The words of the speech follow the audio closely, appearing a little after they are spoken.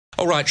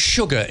All right,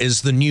 sugar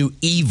is the new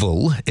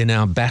evil in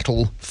our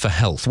battle for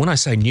health. When I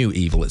say new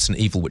evil, it's an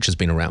evil which has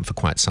been around for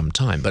quite some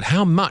time. But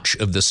how much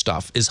of this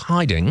stuff is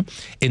hiding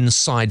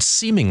inside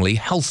seemingly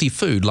healthy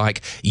food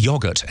like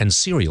yogurt and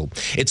cereal?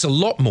 It's a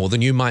lot more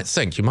than you might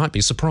think. You might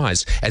be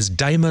surprised, as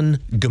Damon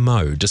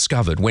Gameau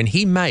discovered when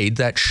he made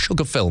that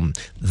sugar film,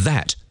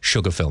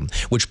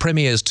 which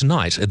premieres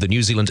tonight at the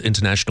New Zealand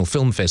International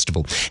Film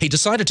Festival. He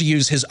decided to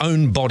use his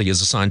own body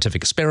as a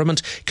scientific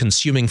experiment,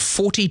 consuming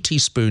 40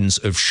 teaspoons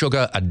of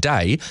sugar a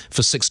day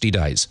for 60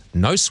 days.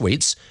 No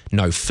sweets,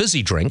 no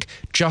fizzy drink,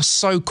 just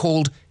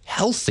so-called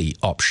healthy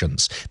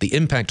options. The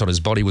impact on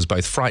his body was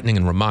both frightening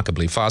and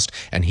remarkably fast,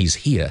 and he's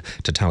here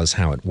to tell us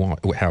how it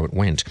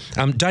went.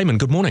 Damon,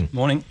 good morning.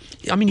 Morning.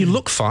 I mean, you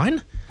look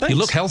fine. Thanks. You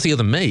look healthier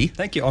than me.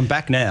 Thank you. I'm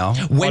back now.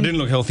 I didn't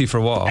look healthy for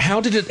a while. How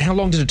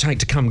long did it take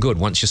to come good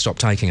once you stopped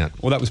taking it?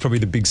 Well, that was probably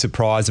the big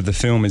surprise of the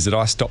film, is that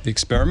I stopped the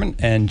experiment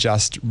and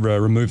just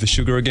removed the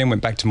sugar again,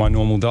 went back to my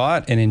normal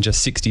diet, and in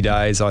just 60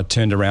 days I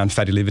turned around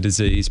fatty liver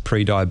disease,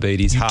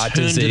 pre-diabetes, heart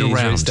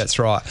disease. That's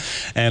right.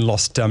 And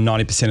lost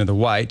 90% of the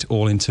weight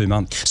all in 2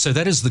 months. So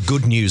that is the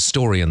good news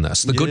story in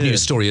this. The good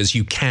news story is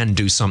you can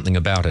do something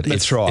about it.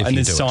 That's right. And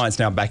there's science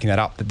now backing that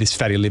up, that this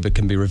fatty liver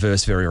can be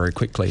reversed very, very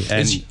quickly.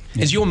 And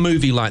is your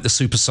movie like the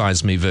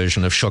Supersize Me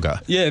version of sugar?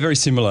 Yeah, very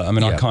similar. I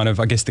mean,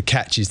 I guess the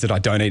catch is that I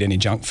don't eat any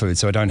junk food,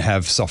 so I don't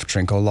have soft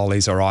drink or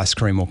lollies or ice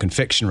cream or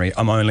confectionery.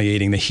 I'm only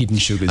eating the hidden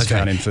sugars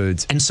found in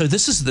foods. And so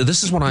this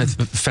is what I've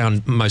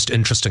found most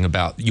interesting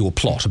about your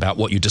plot, about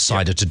what you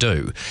decided to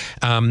do.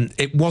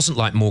 It wasn't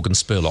like Morgan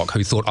Spurlock,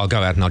 who thought, I'll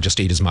go out and I'll just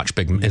eat as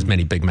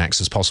many Big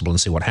Macs as possible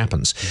and see what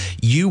happens.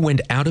 You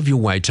went out of your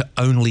way to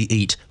only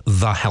eat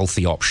the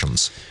healthy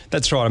options.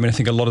 That's right. I mean, I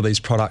think a lot of these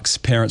products,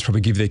 parents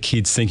probably give their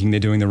kids thinking they're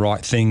doing the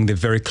right thing. They're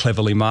very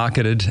cleverly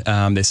marketed.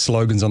 There's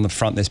slogans on the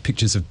front. There's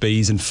pictures of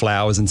bees and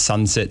flowers and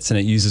sunsets, and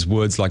it uses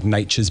words like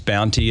nature's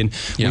bounty, and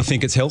we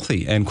think it's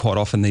healthy. And quite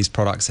often these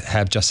products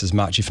have just as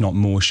much, if not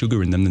more,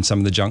 sugar in them than some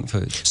of the junk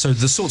foods. So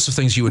the sorts of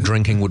things you were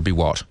drinking would be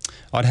what?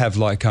 I'd have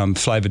like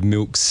flavoured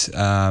milks,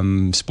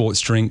 sports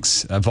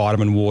drinks,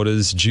 vitamin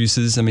waters,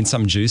 juices. I mean,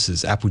 some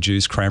juices, apple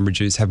juice, cranberry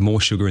juice, have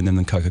more sugar in them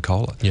than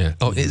Coca-Cola. Yeah.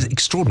 Oh, it's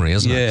extraordinary,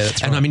 isn't it? Yeah,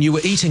 that's right. And I mean, you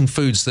were eating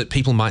foods that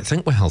people might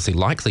think were healthy,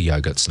 like the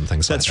yogurts and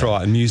things like that. That's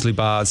right. And muesli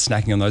bars,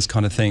 snacking on those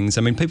kind of things.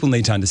 I mean, people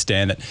need to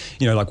understand that,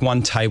 like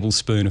 1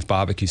 tablespoon of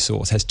barbecue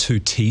sauce has 2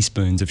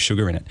 teaspoons of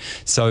sugar in it.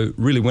 So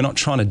really, we're not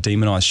trying to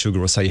demonise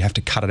sugar or say you have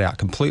to cut it out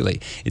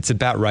completely. It's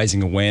about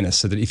raising awareness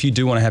so that if you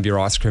do want to have your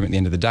ice cream at the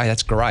end of the day,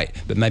 that's great.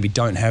 But maybe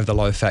don't have the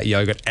low-fat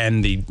yogurt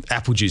and the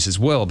apple juice as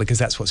well, because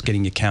that's what's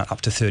getting your count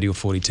up to 30 or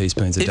 40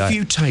 teaspoons a day. If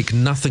you take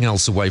nothing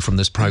else away from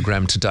this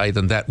program today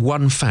than that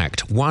one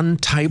fact, 1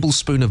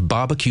 tablespoon of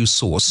barbecue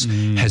sauce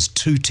has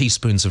 2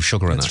 teaspoons of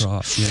sugar in it. That's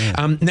right,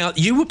 yeah. Now,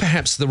 you were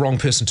perhaps the wrong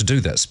person to do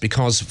this,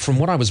 because from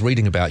what I was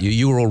reading about you,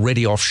 you were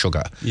already off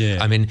sugar. Yeah.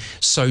 I mean,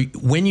 so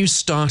when you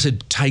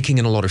started taking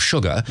in a lot of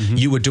sugar,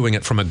 you were doing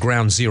it from a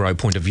ground zero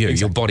point of view. Exactly.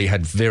 Your body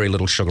had very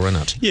little sugar in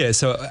it. Yeah,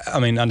 so, I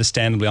mean,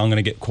 understandably, I'm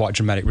going to get quite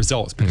dramatic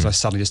results because I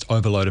suddenly just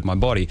overloaded my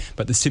body.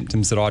 But the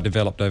symptoms that I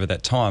developed over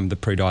that time, the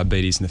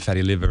pre-diabetes and the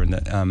fatty liver and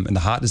the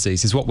heart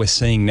disease, is what we're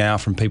seeing now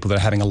from people that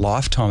are having a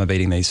lifetime of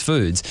eating these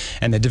foods,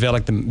 and they're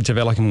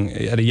developing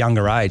at a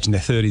younger age, in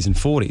their 30s and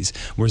 40s,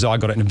 whereas I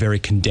got it in a very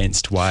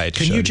condensed way.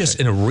 Can you just,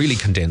 in a really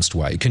condensed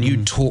way, can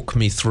you talk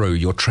me through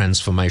your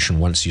transformation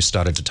once you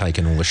started to take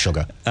in all the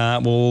sugar?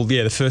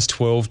 The first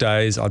 12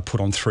 days I'd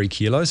put on 3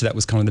 kilos, so that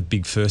was kind of the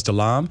big first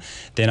alarm.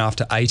 Then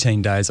after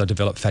 18 days I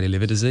developed fatty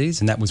liver disease,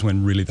 and that was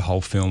when really the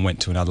whole film went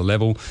to another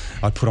level.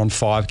 I put on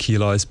 5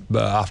 kilos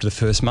after the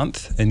first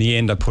month. In the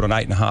end I put on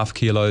 8.5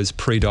 kilos,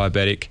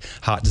 pre-diabetic,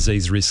 heart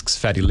disease risks,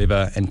 fatty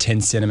liver, and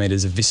 10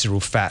 centimetres of visceral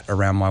fat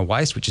around my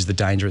waist, which is the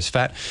dangerous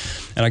fat.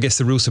 And I guess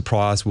the real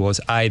surprise was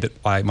that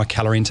my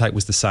calorie intake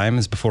was the same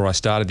as before I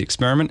started the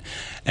experiment,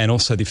 and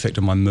also the effect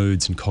on my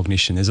moods and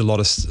cognition. There's a lot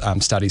of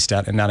studies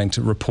starting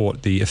to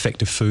report the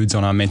effect of foods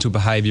on our mental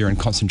behaviour and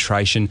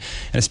concentration,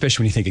 and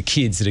especially when you think of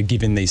kids that are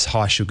given these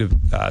high sugar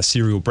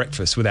cereal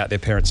breakfasts without their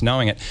parents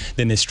knowing it,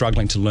 then they're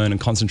struggling to learn and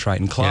concentrate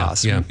in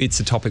class. Yeah. It's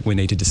a topic we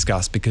need to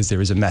discuss because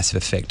there is a massive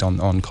effect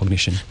on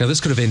cognition. Now, this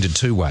could have ended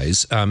 2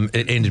 ways.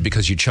 It ended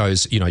because you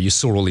chose, you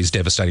saw all these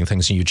devastating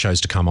things and you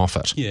chose to come off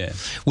it. Yeah.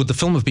 Would the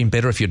film have been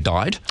better if you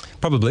died?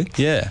 Probably,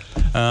 yeah.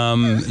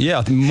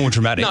 I think more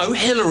dramatic. No,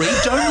 Hillary,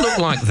 don't look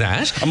like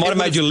that. I might have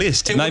made your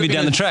list, maybe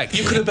down the track.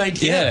 You could have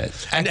made,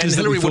 And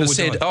Hillary would have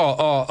said,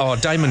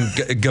 Damon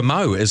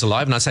Gameau is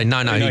alive. And I'd say, no,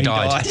 he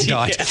died. He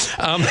died.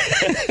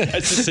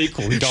 That's the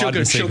sequel. He died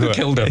in the sequel. Sugar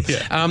killed him.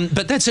 Yeah.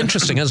 But that's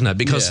interesting, isn't it?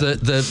 Because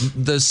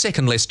the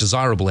second less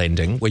desirable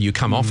ending, where you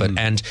come off it,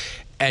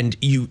 and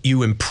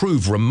you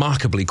improve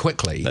remarkably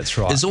quickly. That's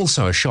right. Is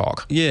also a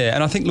shock. Yeah,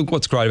 and I think, look,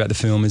 what's great about the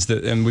film is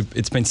that, and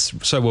it's been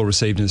so well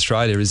received in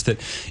Australia, is that,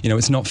 you know,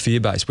 it's not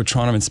fear-based. We're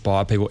trying to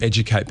inspire people,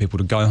 educate people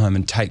to go home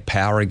and take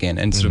power again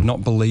and sort of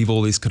not believe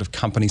all these kind of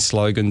company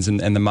slogans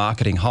and the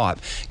marketing hype.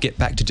 Get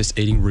back to just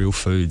eating real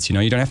foods. You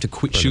know, you don't have to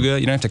quit sugar,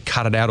 you don't have to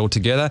cut it out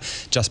altogether,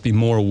 just be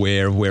more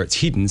aware of where it's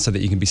hidden so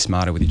that you can be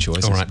smarter with your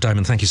choices. All right,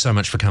 Damon, thank you so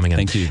much for coming in.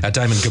 Thank you.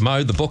 Damon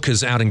Gameau, the book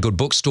is out in good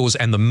bookstores,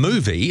 and the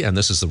movie, and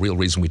this is the real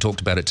reason we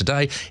talked about it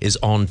today, is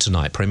on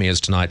tonight. Premieres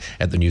tonight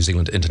at the New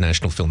Zealand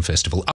International Film Festival.